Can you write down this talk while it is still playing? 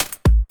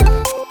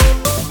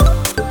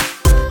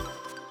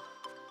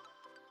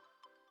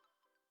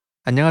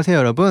안녕하세요,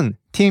 여러분.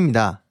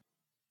 팀입니다.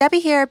 Debbie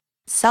here.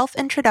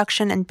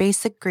 Self-introduction and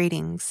basic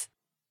greetings.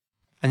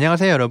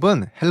 안녕하세요,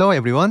 여러분. Hello,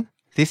 everyone.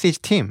 This is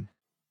Tim.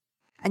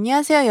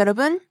 안녕하세요,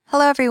 여러분.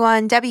 Hello,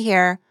 everyone. Debbie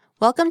here.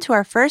 Welcome to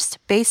our first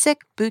basic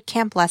boot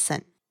camp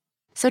lesson.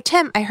 So,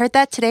 Tim, I heard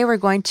that today we're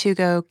going to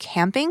go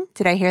camping.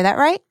 Did I hear that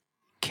right?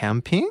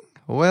 Camping?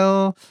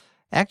 Well,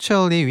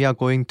 actually, we are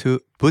going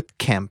to boot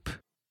camp.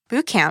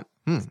 Boot camp?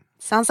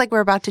 Sounds like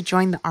we're about to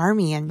join the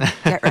army and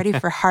get ready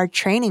for hard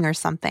training or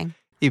something.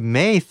 It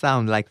may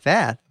sound like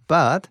that,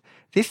 but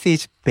this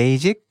is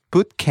basic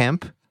boot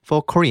camp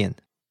for Korean.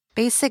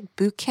 Basic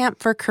boot camp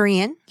for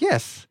Korean?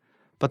 Yes.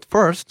 But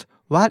first,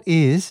 what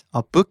is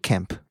a boot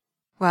camp?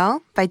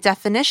 Well, by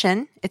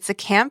definition, it's a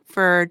camp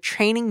for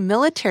training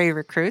military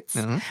recruits,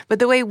 but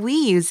the way we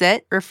use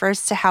it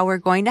refers to how we're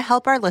going to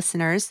help our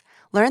listeners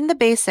learn the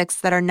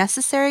basics that are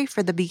necessary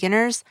for the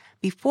beginners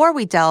before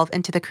we delve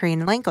into the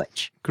Korean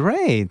language.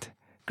 Great.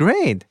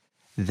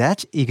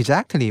 That's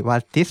exactly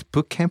what this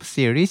bootcamp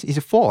series is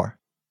for.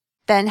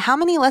 Then how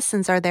many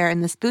lessons are there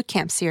in this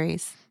bootcamp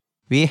series?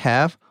 We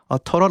have a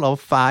total of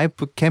 5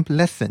 bootcamp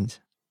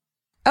lessons.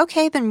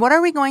 Okay, then what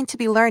are we going to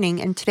be learning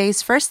in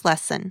today's first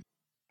lesson?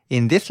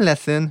 In this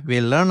lesson,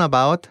 we'll learn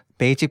about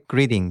basic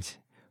greetings.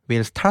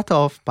 We'll start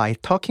off by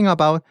talking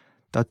about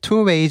the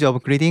 2 ways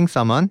of greeting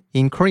someone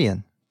in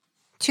Korean.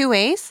 2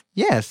 ways?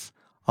 Yes,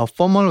 a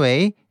formal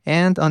way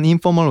and an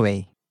informal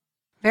way.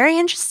 Very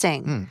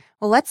interesting.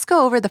 Well, let's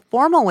go over the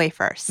formal way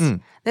first.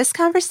 This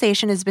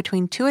conversation is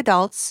between 2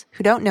 adults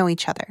who don't know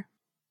each other.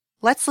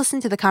 Let's listen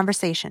to the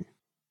conversation.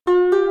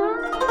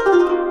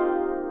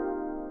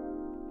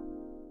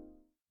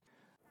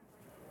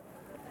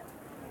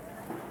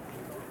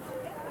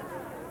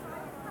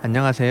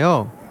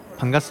 안녕하세요.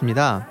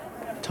 반갑습니다.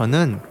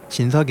 저는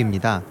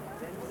진석입니다.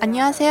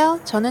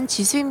 안녕하세요. 저는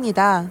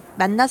지수입니다.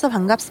 만나서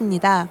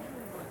반갑습니다.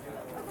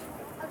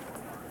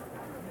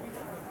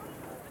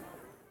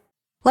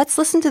 Let's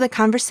listen to the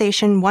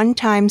conversation one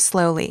time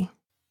slowly.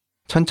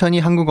 천천히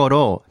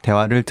한국어로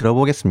대화를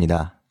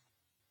들어보겠습니다.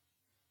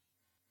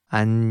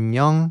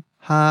 안녕하세요.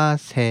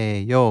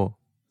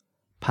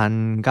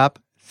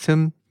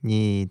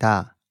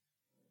 반갑습니다.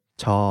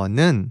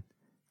 저는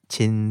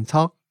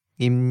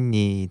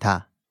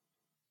진석입니다.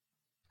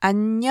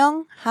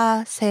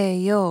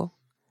 안녕하세요.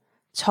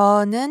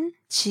 저는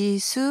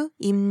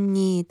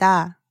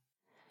지수입니다.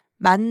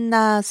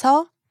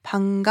 만나서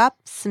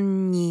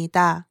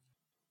반갑습니다.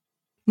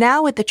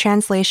 Now with the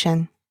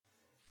translation.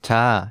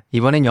 자,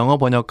 이번엔 영어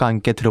번역과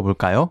함께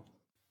들어볼까요?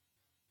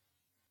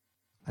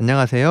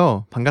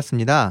 안녕하세요.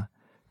 반갑습니다.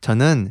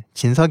 저는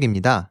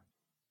진석입니다.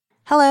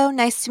 Hello,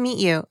 nice to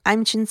meet you.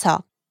 I'm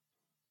Jinsuk.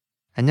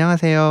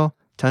 안녕하세요.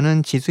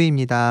 저는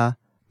지수입니다.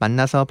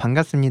 만나서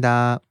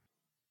반갑습니다.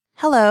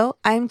 Hello,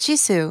 I'm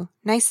Jisoo.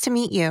 Nice to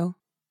meet you.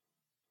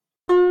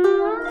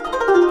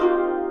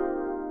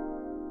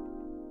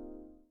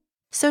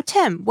 So,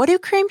 Tim, what do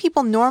Korean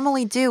people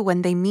normally do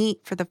when they meet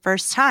for the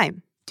first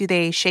time? Do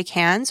they shake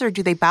hands or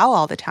do they bow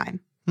all the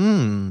time?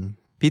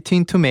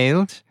 Between 2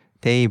 males,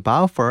 they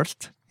bow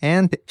first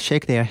and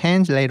shake their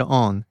hands later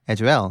on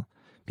as well.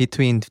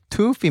 Between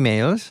 2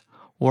 females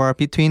or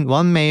between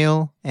 1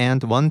 male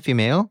and 1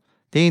 female,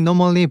 they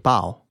normally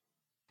bow.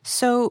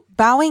 So,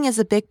 bowing is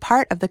a big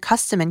part of the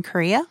custom in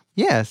Korea?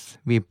 Yes,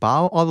 we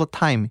bow all the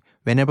time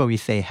whenever we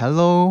say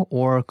hello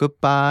or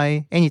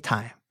goodbye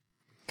anytime.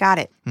 Got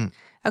it.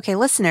 Okay,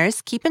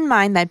 listeners, keep in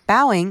mind that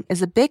bowing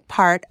is a big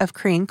part of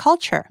Korean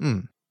culture.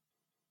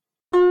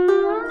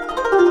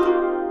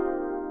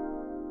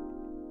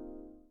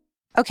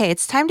 Okay,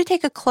 it's time to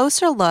take a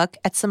closer look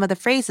at some of the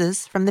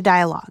phrases from the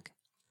dialogue.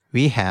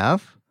 We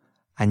have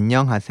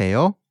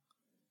안녕하세요,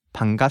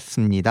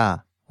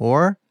 반갑습니다,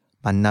 or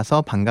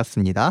만나서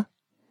반갑습니다,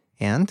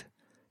 and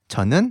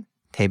저는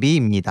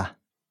데비입니다.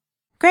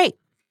 Great.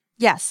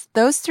 Yes,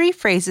 those 3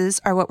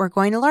 phrases are what we're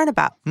going to learn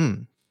about.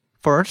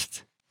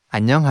 First,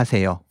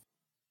 안녕하세요.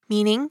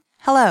 Meaning,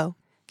 hello.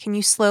 Can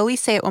you slowly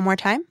say it one more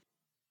time?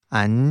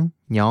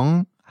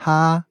 안녕하세요.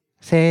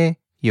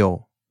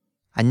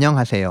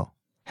 안녕하세요.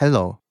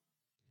 Hello.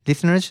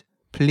 Listeners,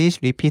 please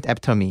repeat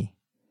after me.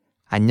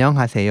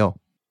 안녕하세요.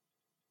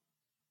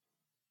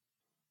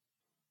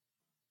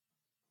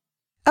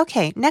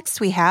 Okay,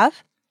 next we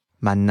have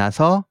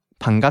만나서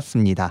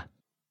반갑습니다.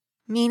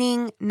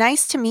 meaning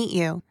nice to meet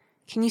you.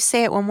 Can you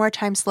say it one more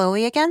time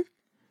slowly again?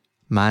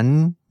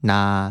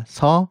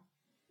 만나서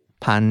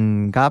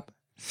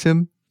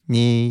반갑습니다.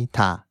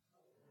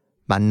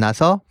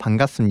 만나서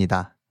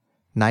반갑습니다.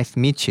 Nice to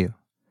meet you.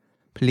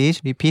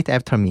 Please repeat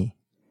after me.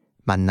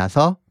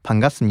 만나서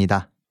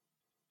반갑습니다.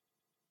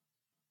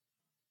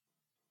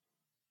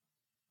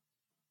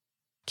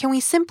 Can we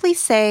simply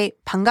say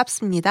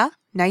반갑습니다,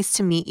 nice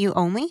to meet you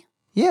only?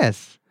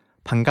 Yes.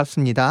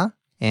 반갑습니다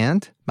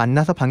and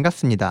만나서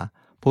반갑습니다.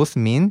 Both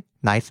mean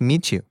nice to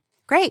meet you.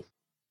 Great.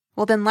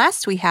 Well, then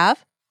last we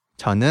have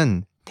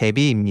저는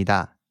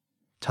데비입니다.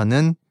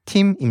 저는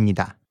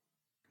팀입니다.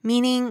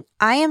 meaning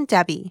I am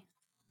Debbie.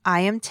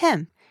 I am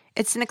Tim.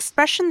 It's an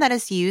expression that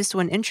is used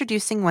when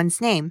introducing one's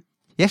name.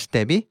 Yes,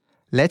 Debbie.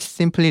 let's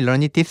simply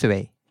learn it this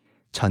way.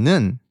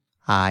 저는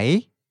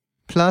I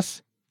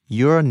plus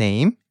your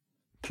name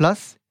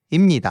plus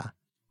입니다.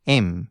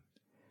 am.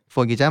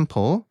 For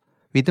example,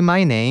 with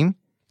my name,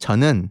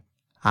 저는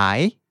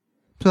I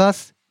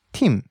plus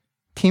Tim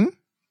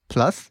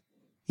plus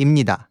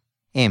입니다.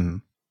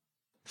 am.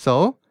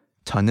 So,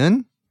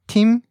 저는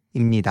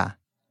Tim입니다.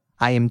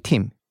 I am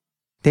Tim.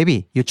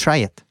 Debbie, you try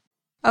it.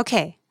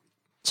 Okay.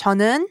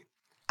 저는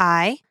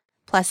I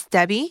plus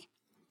Debbie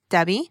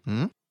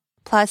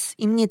plus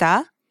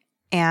입니다.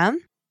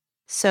 am.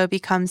 So it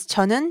becomes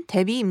저는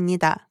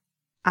데비입니다.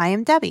 I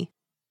am Debbie.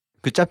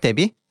 Good job,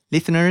 Debbie.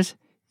 Listeners,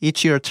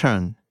 it's your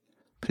turn.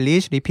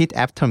 Please repeat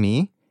after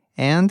me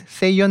and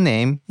say your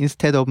name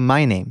instead of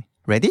my name.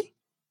 Ready?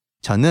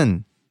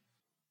 저는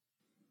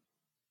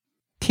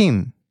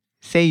Tim.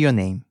 Say your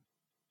name.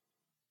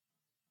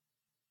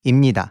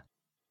 입니다.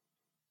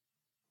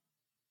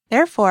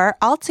 Therefore,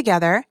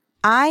 altogether,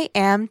 I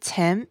am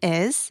Tim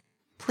is,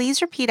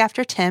 please repeat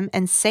after Tim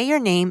and say your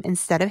name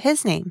instead of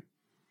his name.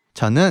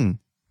 저는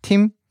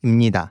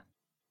팀입니다.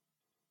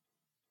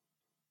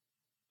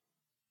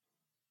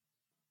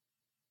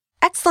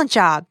 Excellent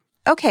job.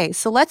 Okay,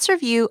 so let's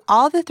review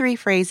all the 3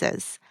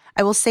 phrases.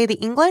 I will say the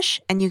English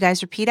and you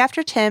guys repeat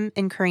after Tim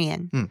in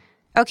Korean.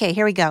 Okay,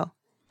 here we go.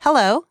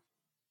 Hello.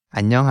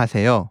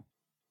 안녕하세요.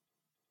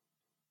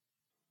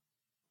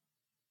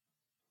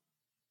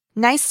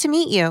 Nice to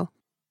meet you.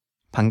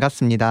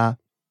 반갑습니다.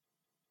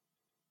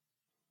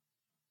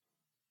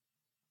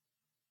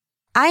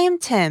 I am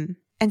Tim,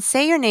 and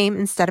say your name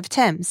instead of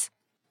Tim's.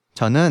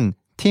 저는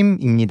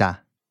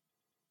팀입니다.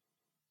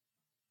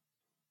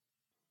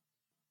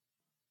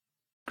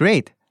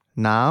 Great.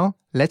 Now,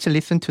 let's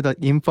listen to the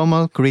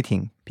informal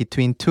greeting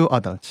between two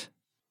adults.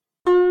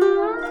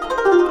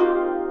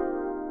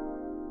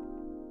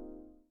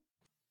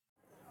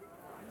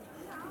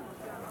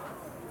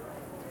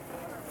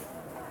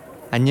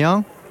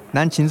 안녕,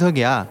 난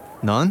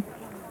진석이야. 넌?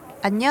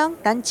 안녕,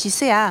 난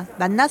지수야.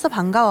 만나서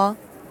반가워.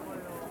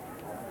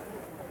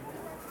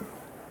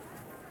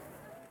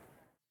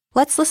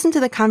 Let's listen to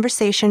the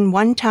conversation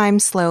one time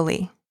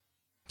slowly.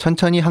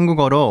 천천히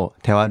한국어로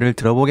대화를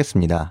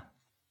들어보겠습니다.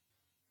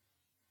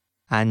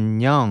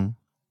 안녕,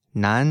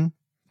 난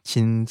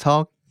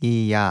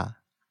진석이야.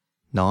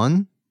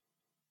 넌?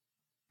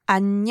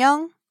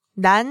 안녕,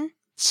 난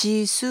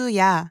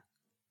지수야.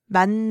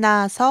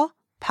 만나서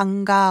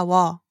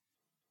반가워.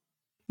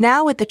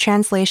 Now with the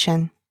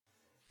translation.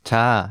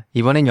 자,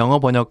 이번엔 영어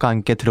번역과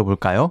함께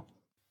들어볼까요?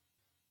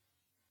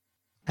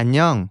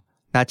 안녕,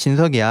 나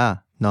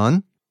진석이야.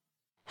 넌?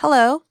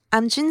 Hello,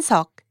 I'm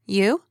Jinsuk.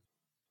 You?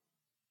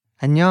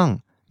 안녕,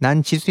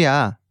 난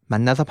지수야.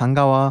 만나서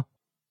반가워.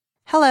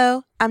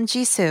 Hello, I'm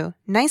Jisoo.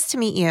 Nice to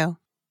meet you.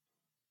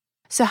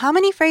 So how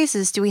many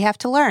phrases do we have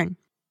to learn?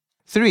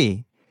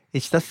 3.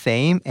 It's the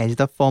same as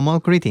the formal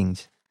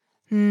greetings.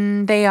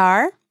 They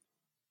are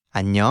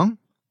안녕,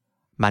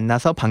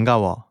 만나서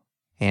반가워.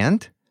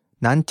 And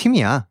난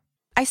팀이야.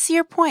 I see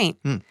your point.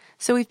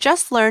 So we've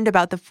just learned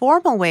about the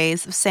formal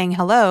ways of saying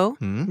hello,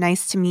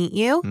 nice to meet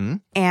you,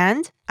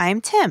 and I'm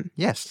Tim.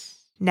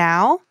 Yes.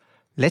 Now,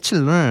 let's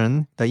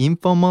learn the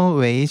informal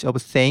ways of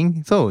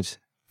saying those.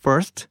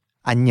 First,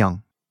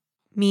 안녕.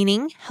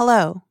 Meaning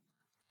hello.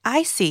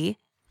 I see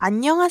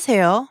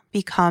안녕하세요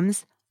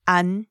becomes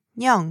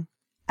안녕.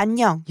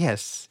 안녕.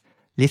 Yes.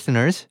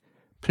 Listeners,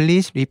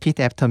 please repeat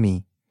after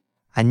me.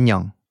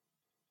 안녕.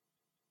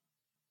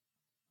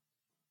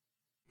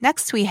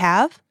 Next we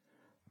have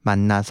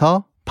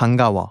만나서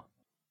반가워.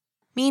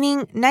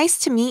 meaning nice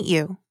to meet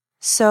you.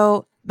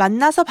 So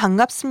만나서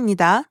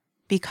반갑습니다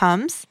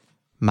becomes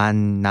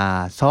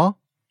만나서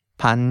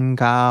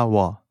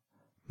반가워.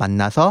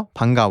 만나서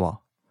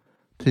반가워.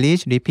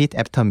 Please repeat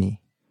after me.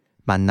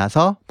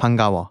 만나서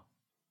반가워.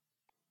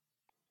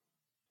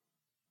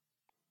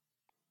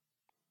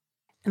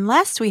 And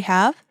last we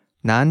have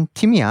난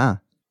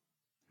팀이야.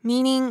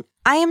 meaning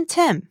I am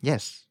Tim.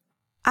 Yes.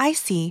 I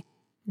see.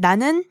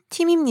 나는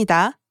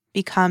팀입니다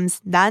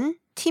becomes 난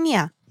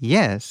팀이야.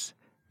 Yes.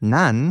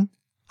 난,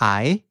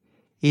 I,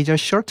 is a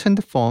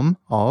shortened form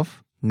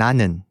of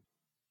나는.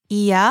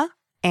 이야,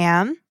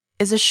 am,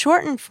 is a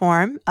shortened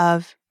form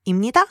of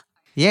입니다.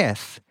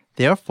 Yes.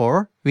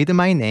 Therefore, with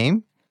my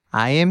name,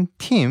 I am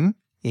Tim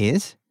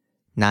is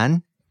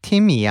난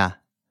팀이야.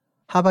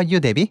 How about you,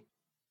 Debbie?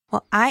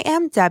 Well, I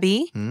am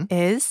Debbie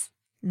is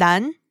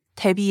난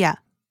데비야.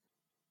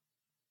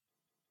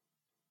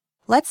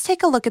 Let's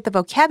take a look at the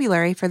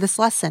vocabulary for this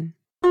lesson.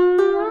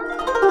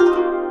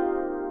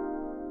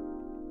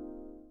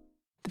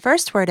 The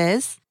first word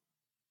is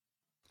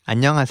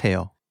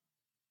안녕하세요.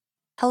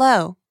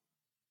 hello.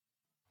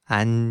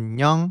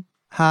 안녕하세요.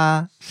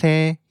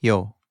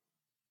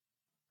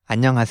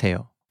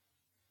 안녕하세요.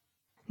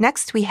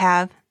 Next we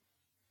have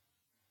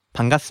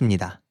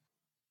반갑습니다.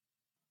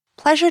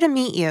 pleasure to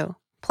meet you.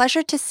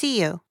 Pleasure to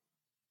see you.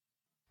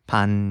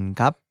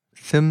 반갑습니다.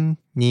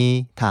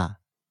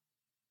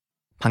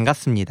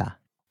 반갑습니다.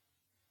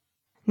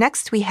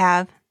 Next we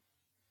have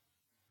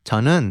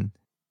저는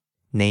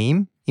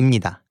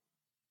name입니다.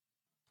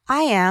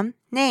 I am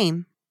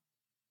name.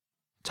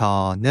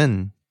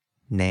 저는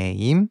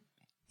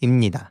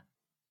name입니다.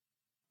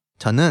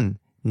 저는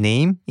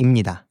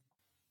name입니다.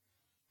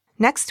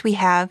 Next we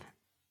have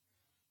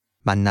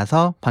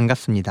만나서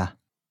반갑습니다.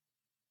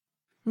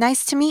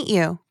 nice to meet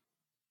you.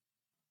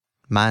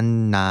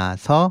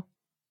 만나서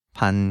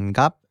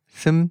반갑습니다.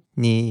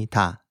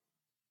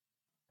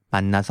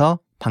 만나서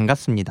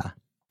반갑습니다.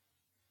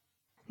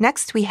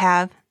 Next we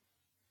have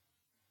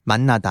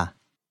만나다.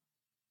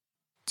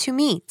 to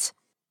meet.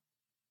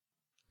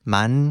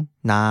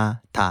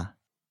 만나다.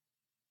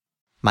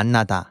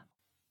 만나다.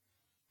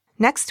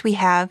 Next we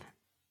have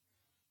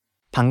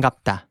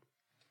반갑다.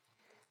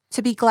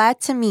 to be glad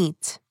to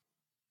meet.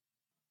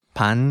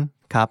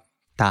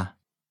 반갑다.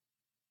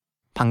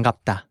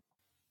 반갑다.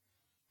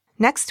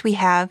 Next we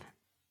have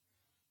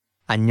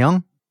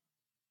안녕.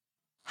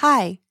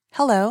 hi,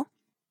 hello.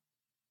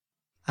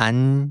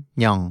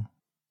 안녕.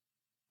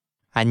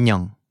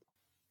 안녕.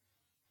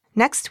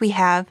 Next we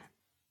have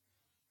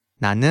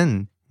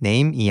나는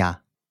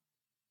name이야.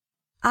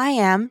 I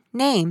am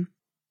name.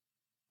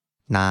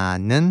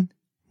 나는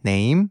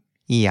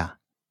name이야.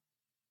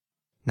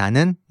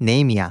 나는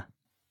name이야.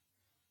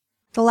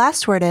 The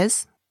last word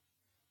is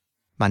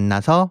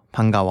만나서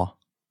반가워.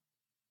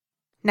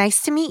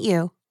 nice to meet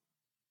you.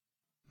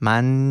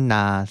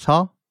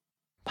 만나서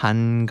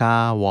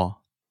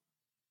반가워.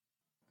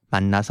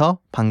 만나서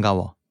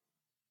반가워.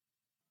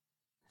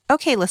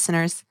 Okay,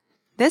 listeners.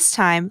 This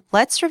time,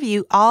 let's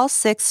review all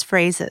 6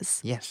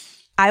 phrases.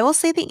 Yes. I will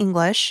say the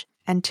English,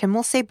 and Tim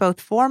will say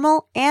both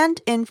formal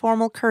and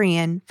informal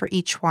Korean for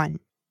each one.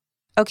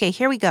 Okay,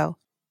 here we go.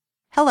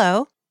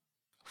 Hello,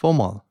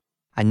 formal.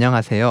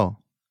 안녕하세요.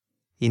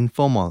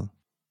 informal.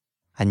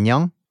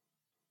 안녕.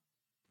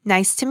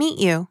 nice to meet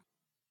you.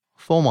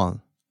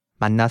 formal.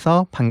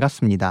 만나서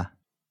반갑습니다.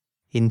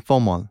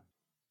 informal.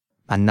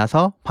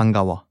 만나서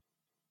반가워.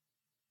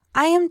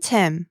 I am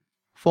Tim.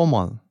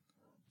 formal.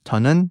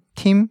 저는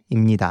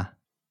팀입니다.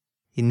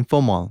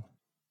 informal.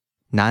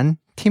 난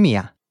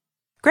팀이야.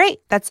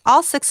 Great, that's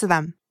all 6 of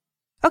them.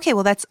 Okay,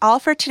 well, that's all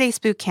for today's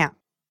boot camp.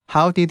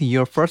 How did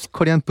your first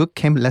Korean boot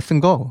camp lesson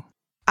go?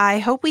 I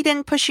hope we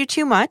didn't push you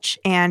too much,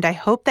 and I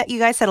hope that you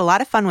guys had a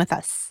lot of fun with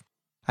us.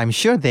 I'm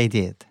sure they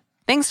did.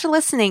 Thanks for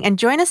listening, and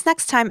join us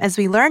next time as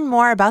we learn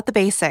more about the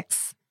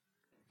basics.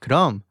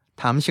 그럼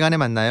다음 시간에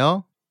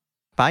만나요.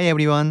 Bye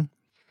everyone.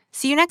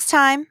 See you next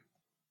time.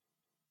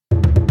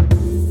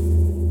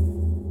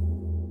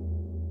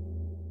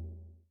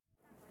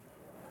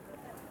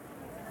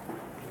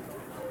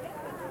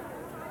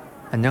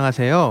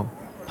 안녕하세요.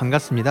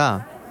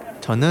 반갑습니다.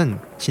 저는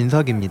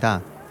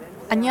진석입니다.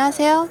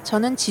 안녕하세요.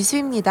 저는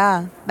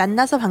지수입니다.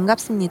 만나서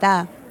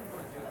반갑습니다.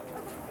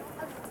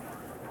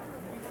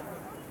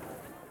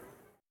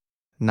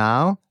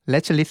 Now,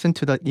 let's listen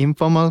to the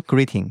informal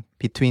greeting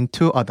between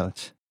two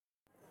adults.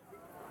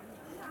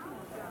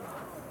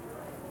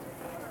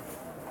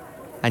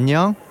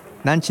 안녕,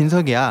 난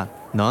진석이야.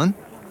 넌?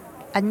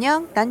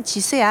 안녕, 난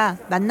지수야.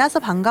 만나서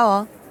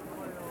반가워.